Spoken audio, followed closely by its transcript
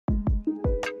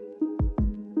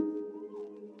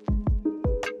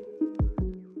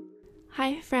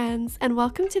Hi friends, and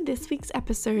welcome to this week's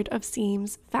episode of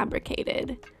Seems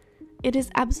Fabricated. It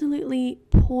is absolutely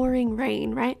pouring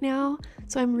rain right now,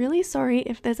 so I'm really sorry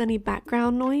if there's any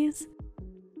background noise.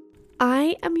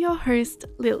 I am your host,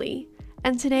 Lily,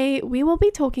 and today we will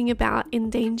be talking about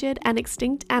endangered and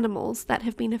extinct animals that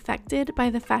have been affected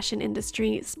by the fashion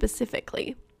industry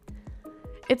specifically.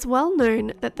 It's well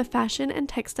known that the fashion and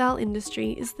textile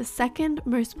industry is the second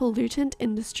most pollutant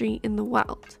industry in the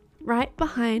world, right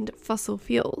behind fossil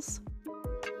fuels.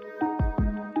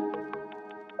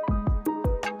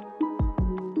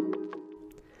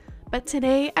 But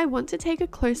today I want to take a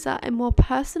closer and more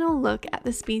personal look at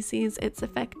the species it's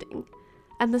affecting,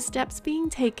 and the steps being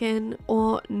taken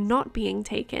or not being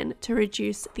taken to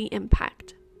reduce the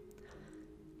impact.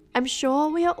 I'm sure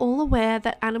we are all aware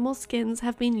that animal skins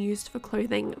have been used for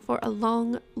clothing for a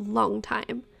long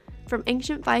time, from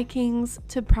ancient Vikings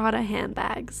to Prada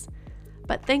handbags.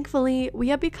 But thankfully,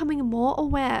 we are becoming more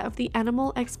aware of the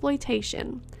animal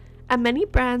exploitation, and many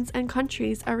brands and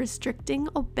countries are restricting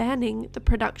or banning the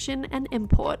production and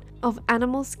import of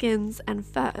animal skins and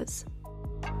furs.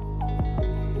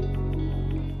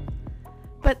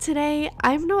 But today,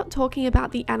 I'm not talking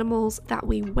about the animals that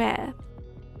we wear.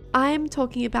 I'm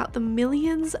talking about the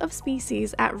millions of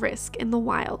species at risk in the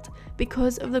wild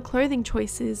because of the clothing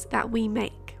choices that we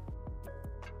make.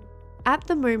 At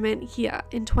the moment here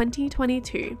in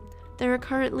 2022, there are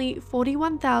currently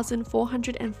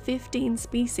 41,415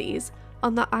 species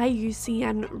on the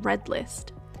IUCN Red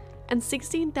List, and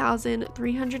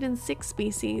 16,306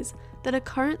 species that are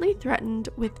currently threatened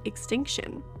with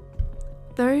extinction.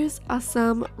 Those are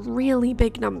some really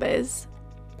big numbers.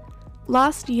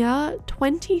 Last year,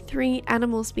 23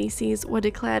 animal species were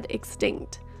declared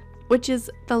extinct, which is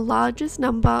the largest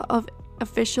number of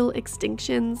official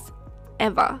extinctions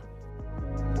ever.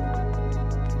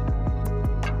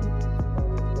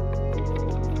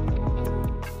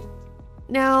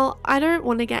 Now, I don't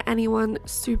want to get anyone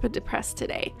super depressed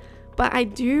today, but I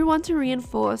do want to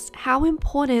reinforce how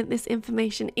important this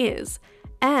information is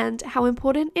and how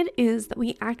important it is that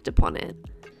we act upon it.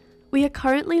 We are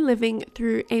currently living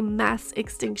through a mass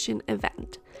extinction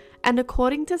event, and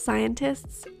according to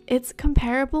scientists, it's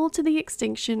comparable to the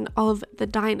extinction of the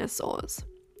dinosaurs.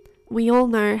 We all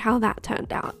know how that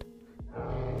turned out.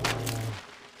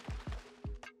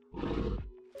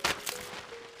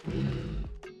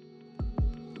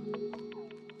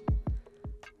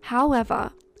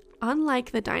 However,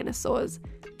 unlike the dinosaurs,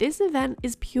 this event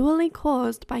is purely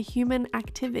caused by human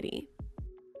activity.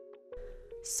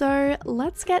 So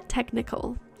let's get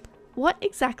technical. What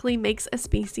exactly makes a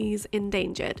species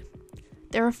endangered?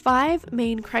 There are 5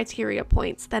 main criteria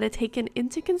points that are taken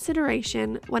into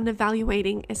consideration when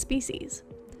evaluating a species.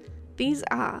 These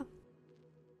are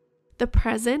the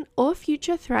present or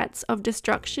future threats of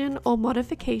destruction or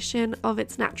modification of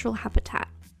its natural habitat,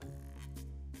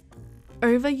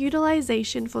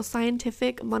 overutilization for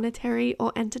scientific, monetary,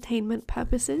 or entertainment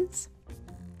purposes,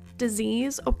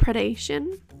 disease or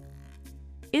predation,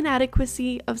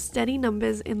 inadequacy of steady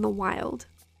numbers in the wild,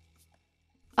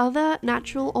 other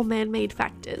natural or man-made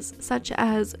factors such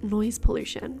as noise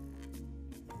pollution.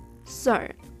 So,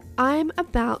 I'm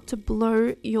about to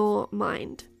blow your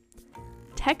mind.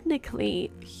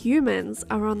 Technically, humans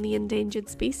are on the endangered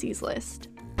species list.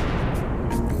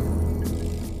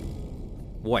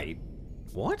 Wait,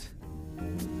 what?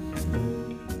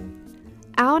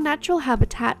 Our natural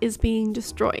habitat is being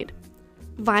destroyed.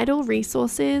 Vital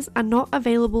resources are not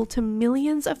available to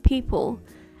millions of people,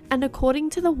 and according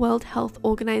to the World Health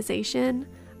Organization,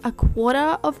 a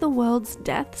quarter of the world's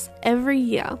deaths every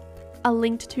year are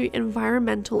linked to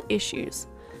environmental issues,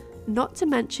 not to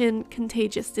mention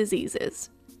contagious diseases.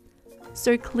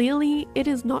 So clearly, it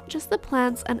is not just the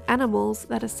plants and animals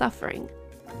that are suffering.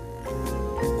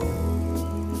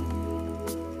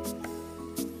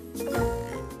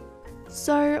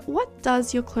 So, what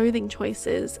does your clothing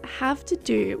choices have to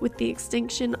do with the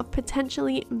extinction of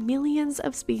potentially millions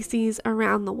of species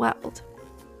around the world?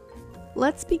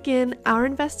 Let's begin our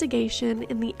investigation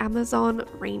in the Amazon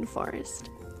rainforest,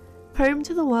 home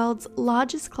to the world's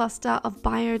largest cluster of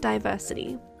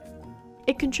biodiversity.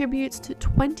 It contributes to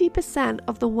 20%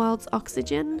 of the world's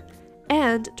oxygen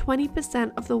and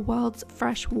 20% of the world's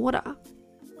fresh water.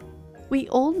 We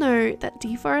all know that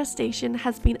deforestation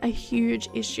has been a huge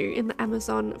issue in the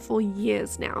Amazon for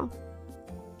years now.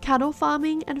 Cattle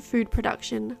farming and food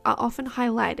production are often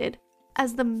highlighted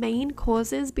as the main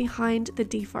causes behind the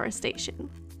deforestation.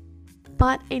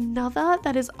 But another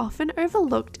that is often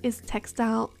overlooked is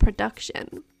textile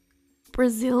production.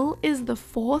 Brazil is the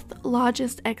 4th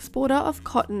largest exporter of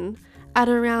cotton at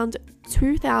around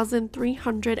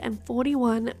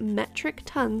 2,341 metric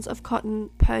tons of cotton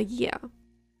per year.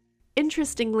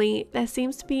 Interestingly, there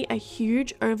seems to be a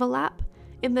huge overlap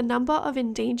in the number of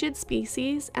endangered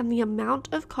species and the amount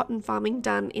of cotton farming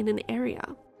done in an area.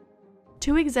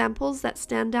 Two examples that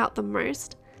stand out the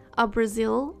most are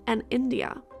Brazil and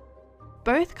India.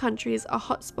 Both countries are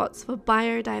hotspots for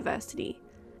biodiversity,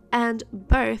 and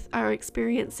both are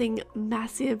experiencing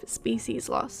massive species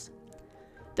loss.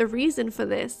 The reason for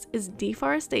this is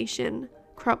deforestation,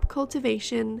 crop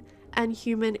cultivation, and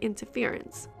human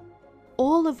interference,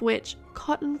 all of which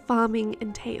cotton farming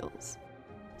entails.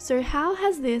 So how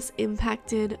has this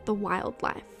impacted the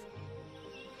wildlife?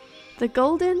 The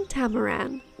golden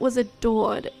tamarin was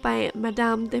adored by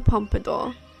Madame de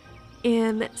Pompadour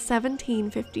in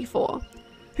 1754,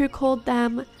 who called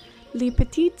them Les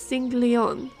Petits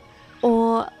Cinglions,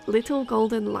 or Little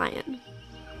Golden Lion.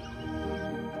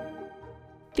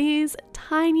 These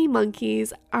tiny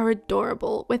monkeys are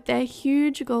adorable with their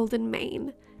huge golden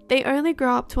mane. They only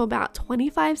grow up to about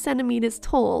 25 centimeters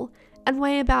tall and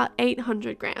weigh about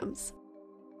 800 grams.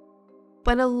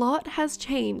 But a lot has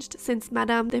changed since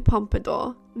Madame de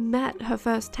Pompadour met her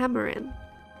first tamarin.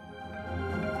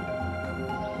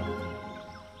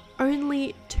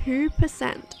 Only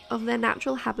 2% of their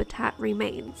natural habitat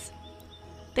remains.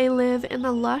 They live in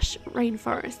the lush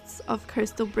rainforests of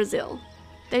coastal Brazil.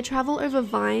 They travel over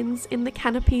vines in the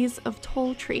canopies of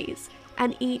tall trees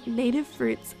and eat native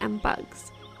fruits and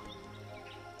bugs.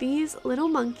 These little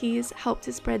monkeys help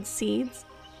to spread seeds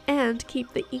and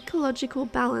keep the ecological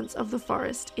balance of the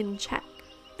forest in check.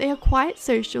 They are quite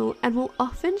social and will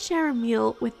often share a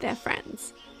meal with their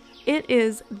friends. It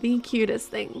is the cutest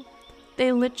thing.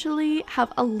 They literally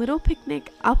have a little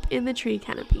picnic up in the tree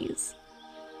canopies.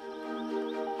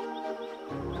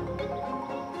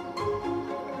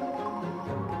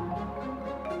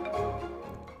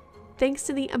 Thanks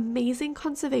to the amazing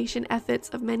conservation efforts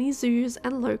of many zoos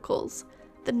and locals,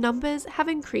 the numbers have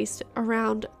increased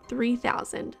around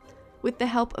 3,000, with the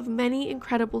help of many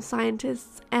incredible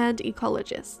scientists and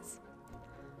ecologists.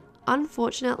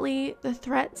 Unfortunately, the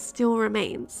threat still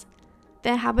remains.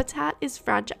 Their habitat is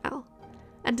fragile,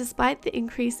 and despite the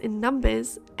increase in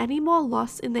numbers, any more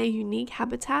loss in their unique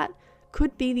habitat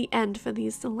could be the end for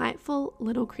these delightful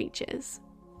little creatures.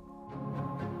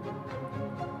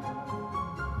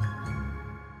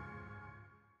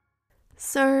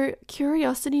 So,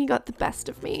 curiosity got the best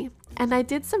of me, and I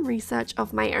did some research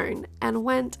of my own and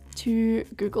went to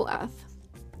Google Earth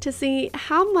to see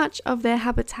how much of their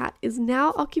habitat is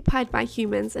now occupied by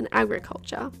humans and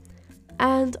agriculture.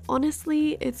 And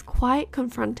honestly, it's quite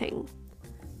confronting.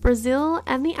 Brazil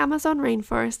and the Amazon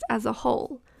rainforest as a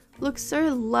whole look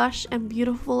so lush and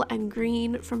beautiful and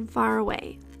green from far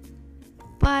away.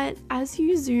 But as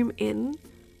you zoom in,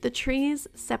 the trees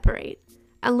separate,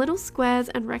 and little squares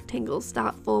and rectangles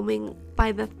start forming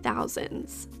by the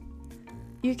thousands.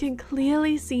 You can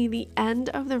clearly see the end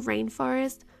of the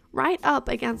rainforest right up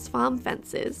against farm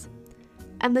fences,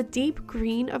 and the deep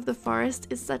green of the forest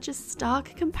is such a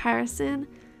stark comparison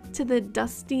to the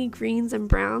dusty greens and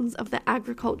browns of the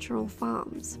agricultural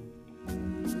farms.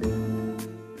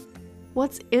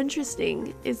 What's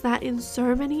interesting is that in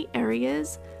so many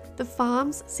areas, the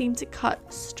farms seem to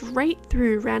cut straight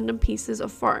through random pieces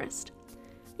of forest.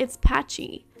 It's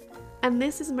patchy, and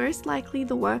this is most likely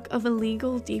the work of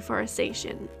illegal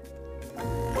deforestation.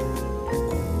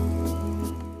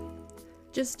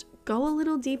 Just go a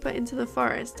little deeper into the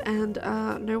forest and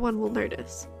no one will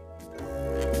notice.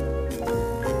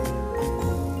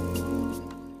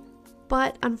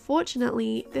 But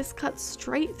unfortunately, this cuts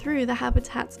straight through the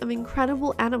habitats of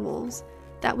incredible animals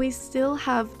that we still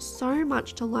have so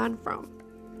much to learn from.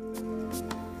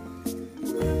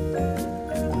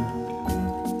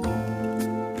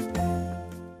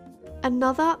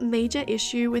 Another major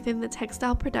issue within the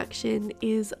textile production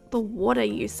is the water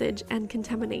usage and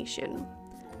contamination,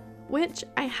 which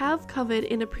I have covered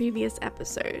in a previous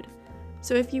episode.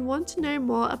 So if you want to know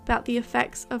more about the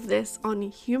effects of this on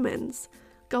humans,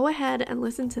 go ahead and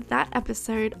listen to that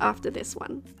episode after this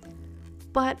one.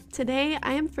 But today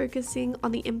I am focusing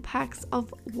on the impacts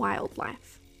of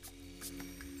wildlife.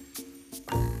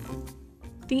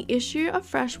 The issue of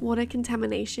freshwater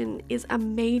contamination is a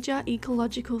major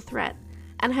ecological threat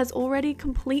and has already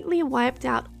completely wiped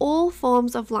out all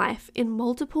forms of life in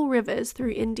multiple rivers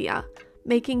through India,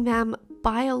 making them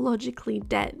biologically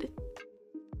dead.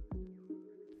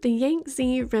 The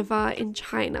Yangtze River in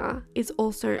China is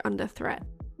also under threat.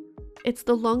 It's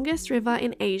the longest river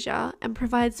in Asia and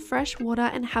provides fresh water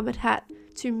and habitat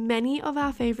to many of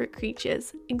our favorite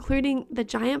creatures, including the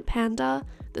giant panda,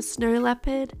 the snow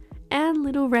leopard, and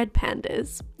little red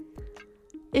pandas.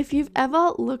 If you've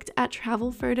ever looked at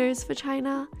travel photos for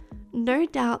China, no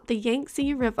doubt the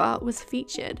Yangtze River was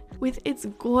featured, with its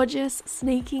gorgeous,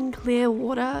 snaking clear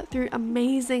water through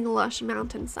amazing lush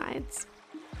mountainsides.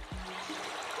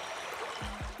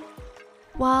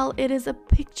 While it is a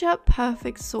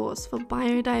picture-perfect source for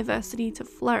biodiversity to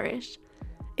flourish,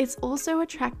 it's also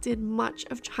attracted much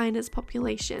of China's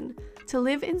population to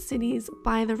live in cities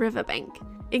by the riverbank,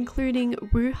 including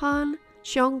Wuhan,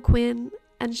 Chongqing,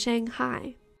 and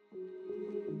Shanghai.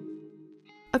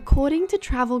 According to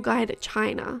Travel Guide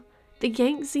China, the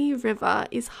Yangtze River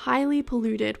is highly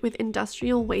polluted with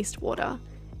industrial wastewater,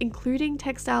 including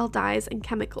textile dyes and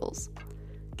chemicals,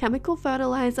 chemical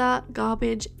fertilizer,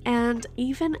 garbage, and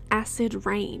even acid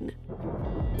rain.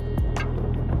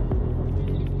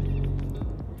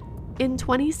 In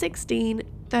 2016,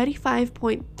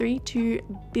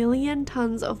 35.32 billion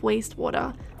tons of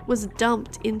wastewater was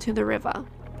dumped into the river.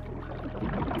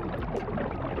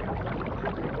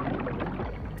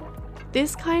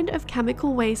 This kind of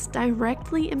chemical waste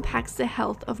directly impacts the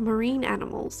health of marine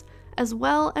animals, as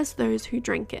well as those who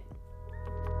drink it.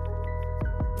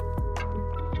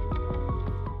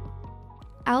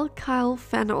 Alkyl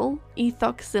phenyl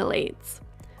ethoxylates,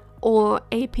 or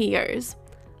APOs,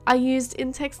 are used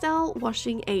in textile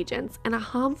washing agents and are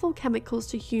harmful chemicals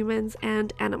to humans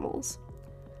and animals.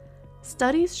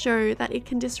 Studies show that it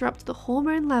can disrupt the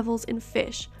hormone levels in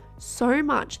fish so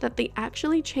much that they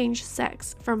actually change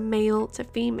sex from male to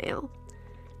female.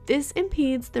 This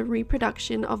impedes the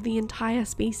reproduction of the entire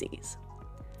species.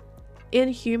 In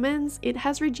humans, it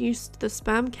has reduced the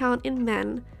sperm count in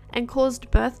men and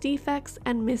caused birth defects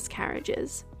and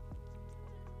miscarriages.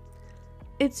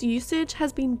 Its usage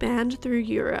has been banned through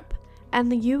Europe,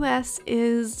 and the US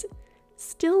is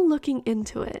still looking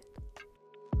into it.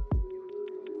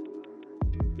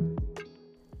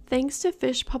 Thanks to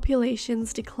fish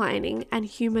populations declining and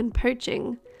human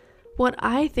poaching, what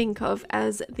I think of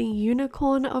as the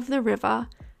unicorn of the river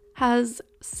has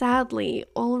sadly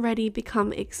already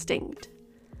become extinct.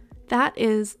 That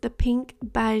is the pink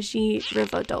Baiji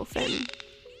river dolphin.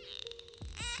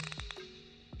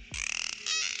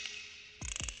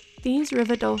 These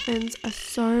river dolphins are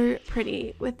so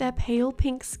pretty with their pale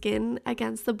pink skin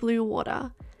against the blue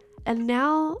water, and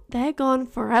now they're gone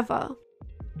forever.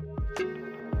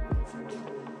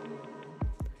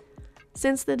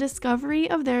 Since the discovery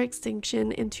of their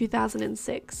extinction in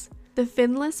 2006, the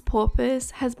finless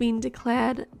porpoise has been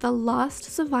declared the last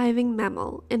surviving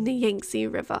mammal in the Yangtze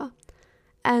River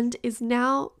and is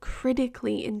now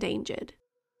critically endangered.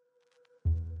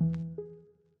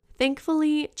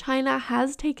 Thankfully, China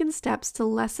has taken steps to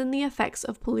lessen the effects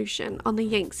of pollution on the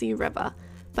Yangtze River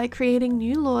by creating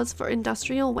new laws for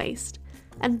industrial waste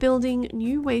and building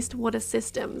new wastewater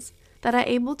systems that are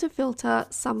able to filter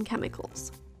some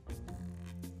chemicals.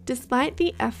 Despite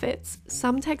the efforts,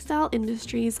 some textile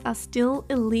industries are still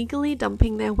illegally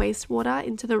dumping their wastewater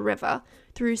into the river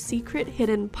through secret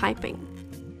hidden piping.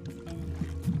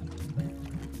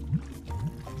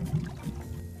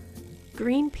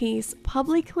 Greenpeace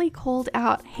publicly called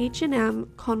out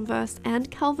H&M, Converse, and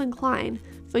Calvin Klein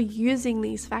for using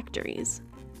these factories.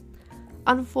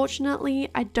 Unfortunately,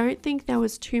 I don't think there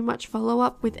was too much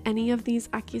follow-up with any of these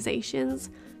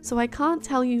accusations, so I can't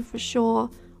tell you for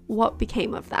sure what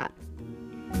became of that.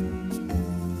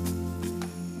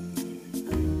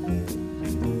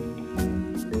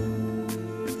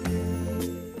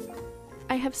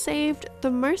 I have saved the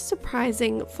most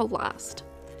surprising for last.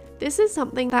 This is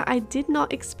something that I did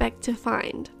not expect to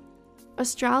find.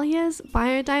 Australia's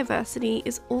biodiversity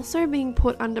is also being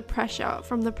put under pressure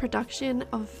from the production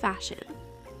of fashion.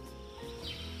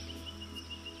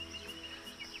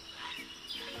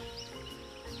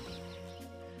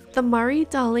 The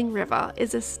Murray-Darling River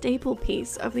is a staple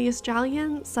piece of the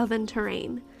Australian southern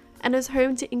terrain and is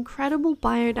home to incredible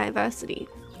biodiversity.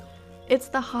 It's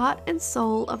the heart and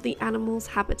soul of the animal's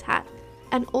habitat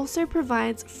and also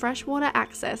provides freshwater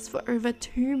access for over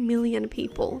 2 million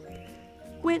people,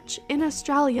 which in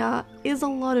Australia is a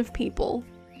lot of people.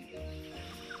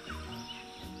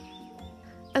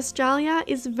 Australia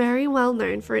is very well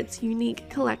known for its unique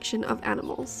collection of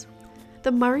animals.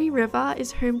 The Murray River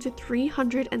is home to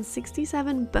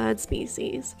 367 bird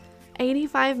species,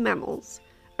 85 mammals,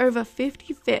 over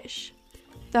 50 fish,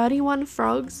 31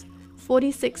 frogs,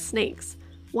 46 snakes,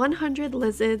 100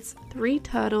 lizards, 3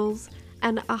 turtles,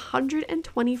 and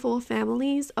 124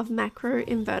 families of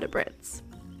macroinvertebrates.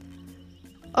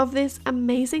 Of this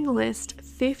amazing list,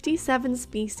 57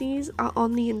 species are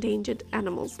on the endangered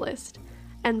animals list,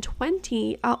 and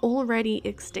 20 are already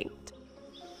extinct.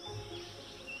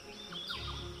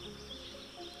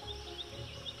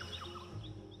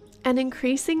 An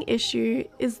increasing issue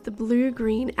is the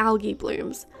blue-green algae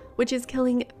blooms, which is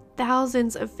killing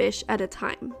thousands of fish at a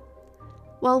time.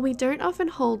 While we don't often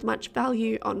hold much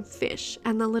value on fish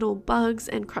and the little bugs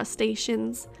and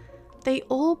crustaceans, they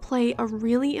all play a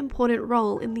really important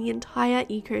role in the entire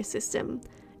ecosystem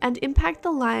and impact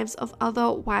the lives of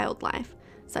other wildlife,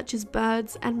 such as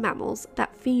birds and mammals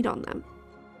that feed on them.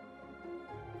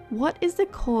 What is the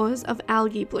cause of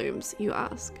algae blooms, you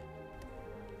ask?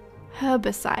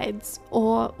 Herbicides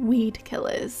or weed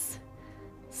killers,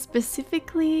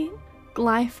 specifically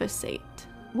glyphosate,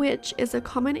 which is a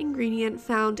common ingredient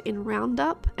found in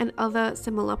Roundup and other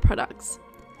similar products.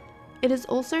 It is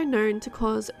also known to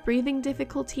cause breathing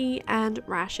difficulty and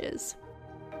rashes.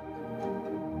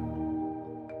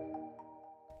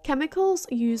 Chemicals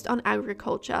used on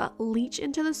agriculture leach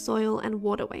into the soil and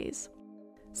waterways.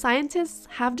 Scientists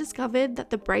have discovered that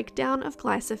the breakdown of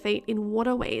glyphosate in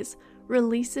waterways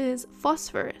releases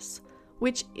phosphorus,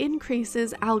 which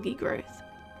increases algae growth.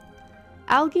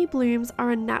 Algae blooms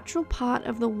are a natural part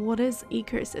of the water's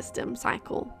ecosystem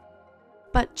cycle.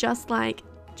 But just like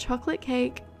chocolate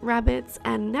cake, rabbits,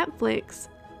 and Netflix,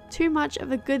 too much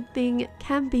of a good thing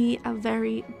can be a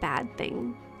very bad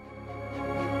thing.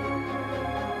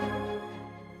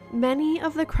 Many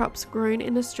of the crops grown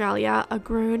in Australia are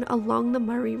grown along the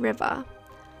Murray River.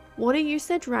 Water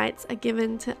usage rights are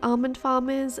given to almond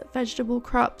farmers, vegetable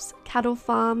crops, cattle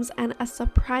farms, and a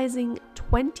surprising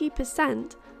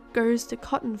 20% goes to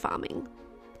cotton farming.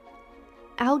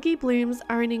 Algae blooms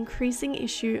are an increasing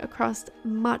issue across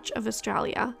much of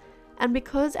Australia, and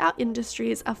because our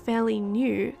industries are fairly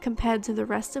new compared to the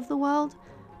rest of the world,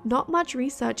 not much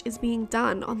research is being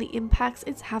done on the impacts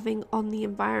it's having on the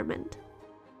environment.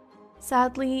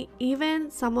 Sadly, even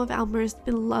some of our most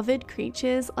beloved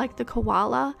creatures like the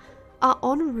koala are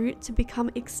en route to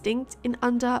become extinct in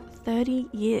under 30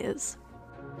 years.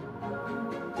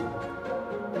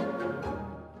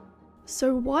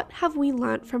 So what have we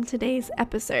learnt from today's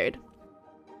episode?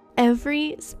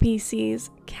 Every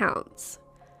species counts.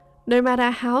 No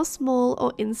matter how small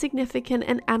or insignificant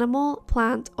an animal,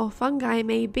 plant, or fungi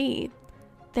may be,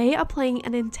 they are playing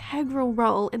an integral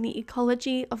role in the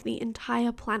ecology of the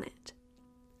entire planet.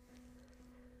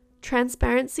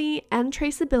 Transparency and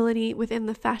traceability within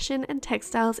the fashion and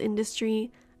textiles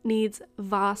industry needs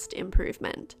vast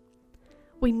improvement.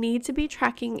 We need to be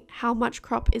tracking how much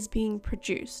crop is being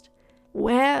produced,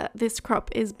 where this crop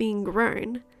is being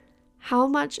grown, how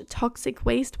much toxic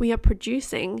waste we are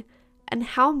producing, and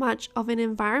how much of an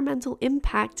environmental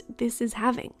impact this is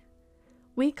having.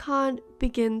 We can't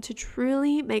begin to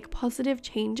truly make positive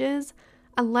changes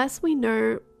unless we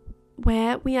know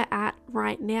where we are at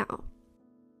right now.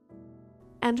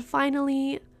 And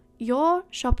finally, your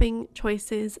shopping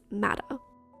choices matter.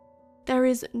 There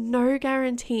is no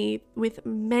guarantee with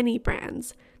many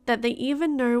brands that they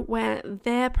even know where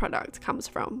their product comes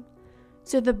from.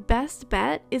 So the best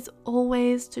bet is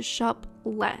always to shop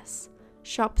less,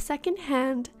 shop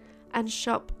secondhand, and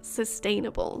shop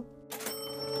sustainable.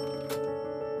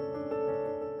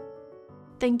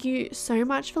 Thank you so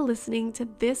much for listening to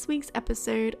this week's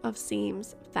episode of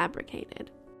Seams Fabricated.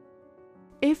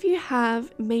 If you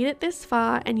have made it this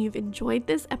far and you've enjoyed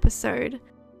this episode,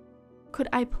 could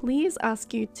I please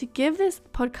ask you to give this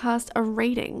podcast a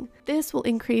rating? This will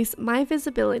increase my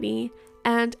visibility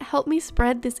and help me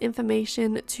spread this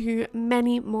information to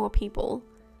many more people.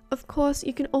 Of course,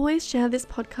 you can always share this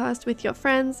podcast with your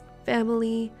friends,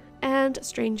 family, and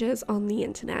strangers on the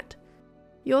internet.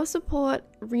 Your support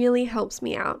really helps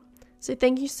me out, so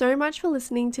thank you so much for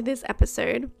listening to this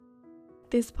episode.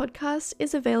 This podcast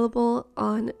is available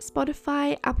on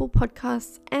Spotify, Apple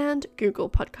Podcasts, and Google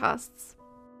Podcasts.